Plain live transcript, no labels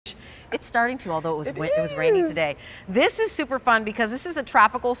It's starting to, although it was raining today. This is super fun because this is a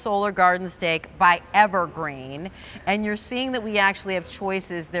tropical solar garden stake by Evergreen. And you're seeing that we actually have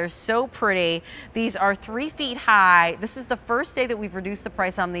choices. They're so pretty. These are 3 feet high. This is the first day that we've reduced the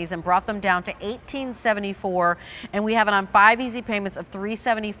price on these and brought them down to $18.74. And we have it on 5 easy payments of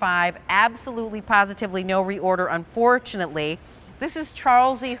 $375. Absolutely, positively no reorder, unfortunately. This is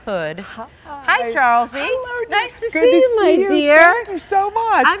Charlesie Hood. Hi, Charlesie. Hello, nice to see you, my dear. Thank you so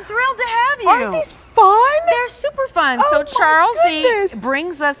much. I'm thrilled to have you. Aren't these fun? They're super fun. Oh, so Charlesie goodness.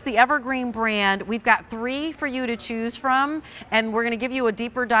 brings us the Evergreen brand. We've got 3 for you to choose from, and we're going to give you a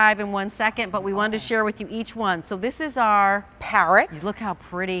deeper dive in 1 second, but we wanted to share with you each one. So this is our parrot. Look how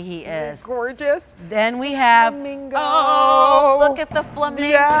pretty he is. Gorgeous. Then we have, Flamingo. oh, look at the flamingo.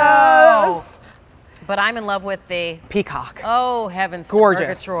 Yes. But I'm in love with the peacock. Oh, heavens to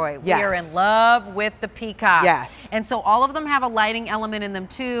Gorgeous. Purgatory. Yes. We are in love with the peacock. Yes. And so all of them have a lighting element in them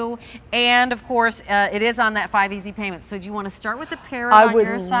too. And of course, it is on that 5 easy payments. So do you want to start with the parrot on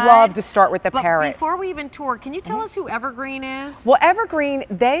your side? I would love to start with the parrot. But before we even tour, can you tell us who Evergreen is? Well, Evergreen,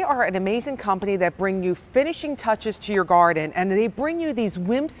 they are an amazing company that bring you finishing touches to your garden, and they bring you these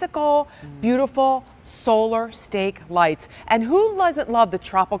whimsical, beautiful solar stake lights. And who doesn't love the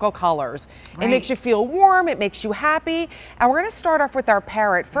tropical colors? Right. It makes you feel warm, it makes you happy. And we're going to start off with our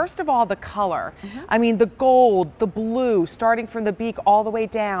parrot. First of all, the color. I mean, the gold, the blue, starting from the beak all the way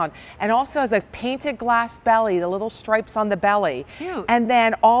down. And also has a painted glass belly, the little stripes on the belly. Cute. And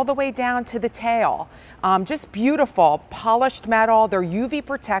then all the way down to the tail. Just beautiful, polished metal. They're UV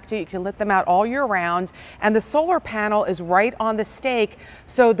protected. You can let them out all year round. And the solar panel is right on the stake,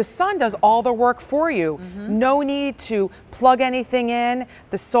 so the sun does all the work for you. No need to plug anything in.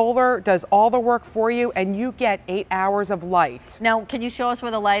 The solar does all the work for you, and you get 8 hours of light. Now, can you show us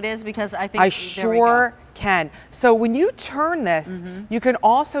where the light is? Because I think I there we go. sure can. So when you turn this, you can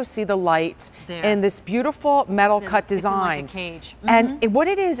also see the light There. in this beautiful metal cut design. It's in like a cage. And what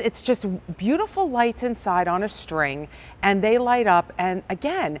it is, it's just beautiful lights inside on a string, and they light up. And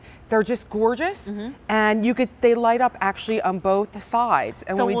again, they're just gorgeous. And they light up actually on both sides.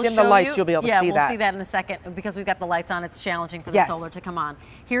 And So when we we'll dim the show lights, you- you'll be able to see Yeah, that. we'll see that in a second. Because we've got the lights on, it's challenging for the Yes. solar to come on.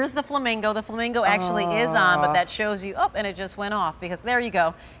 Here's the flamingo. The flamingo actually is on, but that shows you, and it just went off, because there you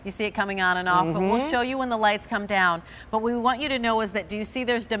go. You see it coming on and off, but we'll show you when the lights come down. But what we want you to know is that, do you see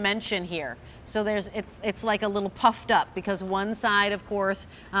there's dimension here? So it's like a little puffed up, because one side, of course,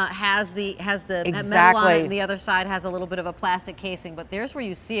 has the metal on it, and the other side has a little bit of a plastic casing. But there's where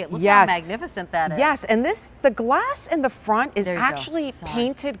you see it. Look how magnificent that is. Yes, and the glass in the front is There you actually go.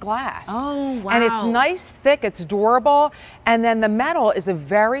 painted glass. Oh, wow. And it's nice, thick, it's durable, and then the metal is a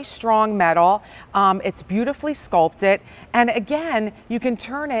very strong metal. It's beautifully sculpted, and again, you can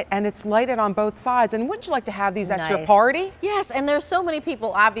turn it and it's lighted on both sides. And wouldn't you like to have these at your Nice. party? Yes, and there's so many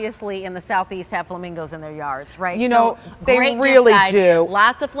people, obviously, in the Southeast have flamingos in their yards, right? You know, So, they great gift really ideas. do.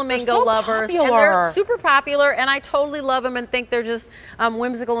 Lots of flamingo so lovers, and popular. they're super popular, and I totally love them and think they're just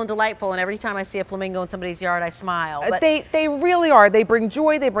whimsical and delightful. And every time I see a flamingo in somebody's yard, I smile. But They really are. They bring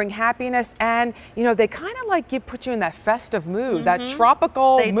joy, they bring happiness, and you know, they kind of like put you in that festive mood, that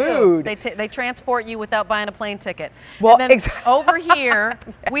tropical they mood. do. They transport you without buying a plane ticket. Well, and then over here,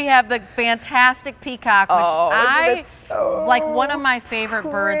 we have the fantastic peacock, which isn't it so like one of my favorite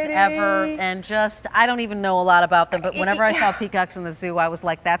birds ever, and just, I don't even know a lot about them, but whenever I saw peacocks in the zoo, I was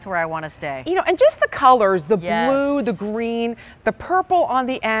like, that's where I want to stay. You know, and just the colors, the Yes. blue, the green, the purple on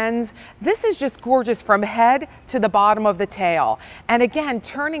the ends. This is just gorgeous from head to the bottom of the tail. And again,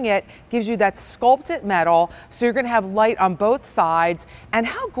 turning it gives you that sculpted metal, so you're going to have light on both sides. And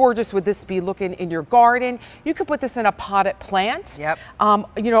how gorgeous would this be looking in your garden? You could put this in a potted plant, Yep.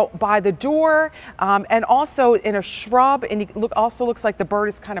 you know, by the door, and also in a shrub. And it also looks like the bird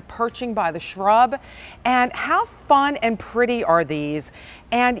is kind of perching by the shrub. And how fun and pretty are these?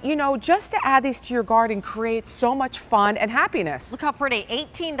 And you know, just to add these to your garden creates so much fun and happiness. Look how pretty,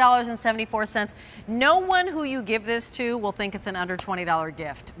 $18.74. No one who you give this to will think it's an under $20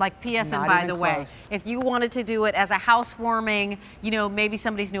 gift. Like, P.S. and Not by even the way, close. if you wanted to do it as a housewarming, you know, maybe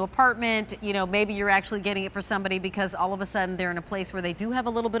somebody's new apartment, you know, maybe you're actually getting it for somebody because all of a sudden they're in a place where they do have a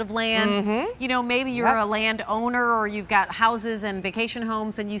little bit of land. You know, maybe you're a land owner, or you've got houses and vacation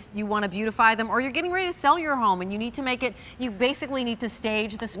homes and you want to beautify them, or you're getting ready to sell your home and you need to make it, you basically need to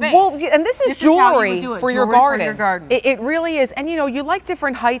stage the space. Well, and this is jewelry for your garden. It really is. And you know, you like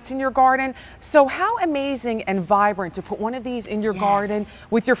different heights in your garden. So how amazing and vibrant to put one of these in your garden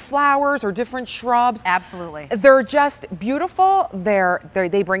with your flowers or different shrubs. Absolutely. They're just beautiful.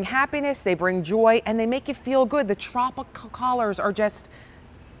 They bring happiness, they bring joy, and they make you feel good. The tropical colors are just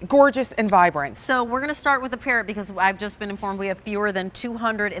gorgeous and vibrant. So we're going to start with the parrot because I've just been informed we have fewer than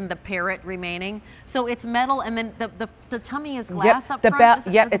 200 in the parrot remaining. So it's metal, and then the tummy is glass up front?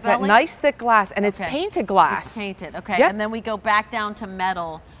 It's a nice thick glass, and it's painted glass. It's painted, okay. Yep. And then we go back down to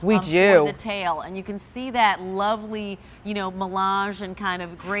metal for the tail. And you can see that lovely, melange and kind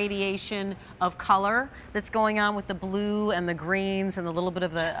of gradation of color that's going on with the blue and the greens and a little bit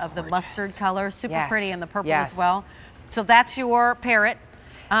of the mustard color. Super pretty, and the purple as well. So that's your parrot.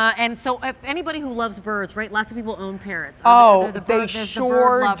 And so if anybody who loves birds, right? Lots of people own parrots. They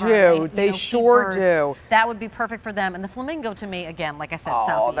sure do. They sure do. That would be perfect for them. And the flamingo, to me, again, like I said,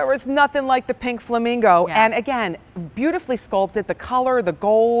 southeast. There was nothing like the pink flamingo. Yeah. And again, beautifully sculpted. The color, the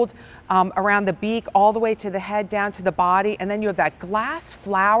gold around the beak, all the way to the head, down to the body. And then you have that glass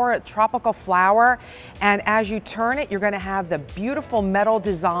flower, tropical flower. And as you turn it, you're going to have the beautiful metal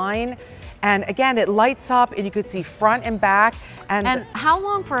design. And again, it lights up, and you could see front and back. And how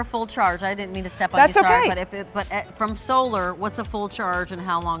long for a full charge? I didn't mean to step on you. That's okay. But from solar, what's a full charge, and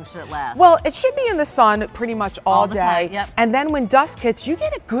how long should it last? Well, it should be in the sun pretty much all day. Time, yep. And then when dusk hits, you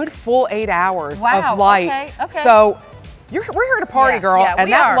get a good full 8 hours of light. Okay. So we're here to party, girl, and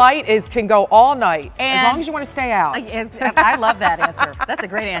that light can go all night, as long as you want to stay out. I love that answer. That's a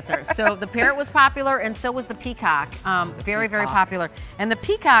great answer. So the parrot was popular, and so was the peacock. Very, very popular. And the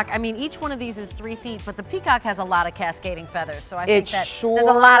peacock, I mean, each one of these is 3 feet, but the peacock has a lot of cascading feathers. So I think there's a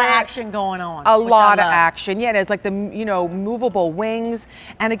lot of action going on. A lot of action. Yeah, there's like the movable wings.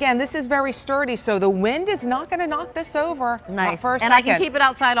 And again, this is very sturdy, so the wind is not going to knock this over. Nice. For a second. I can keep it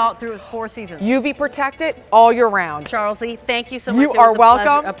outside all through 4 seasons. UV protected all year round. Charles, thank you so much. You are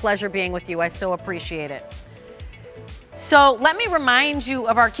welcome. A pleasure being with you. I so appreciate it. So let me remind you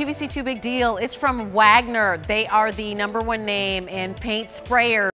of our QVC 2 Big Deal. It's from Wagner. They are the #1 name in paint sprayers.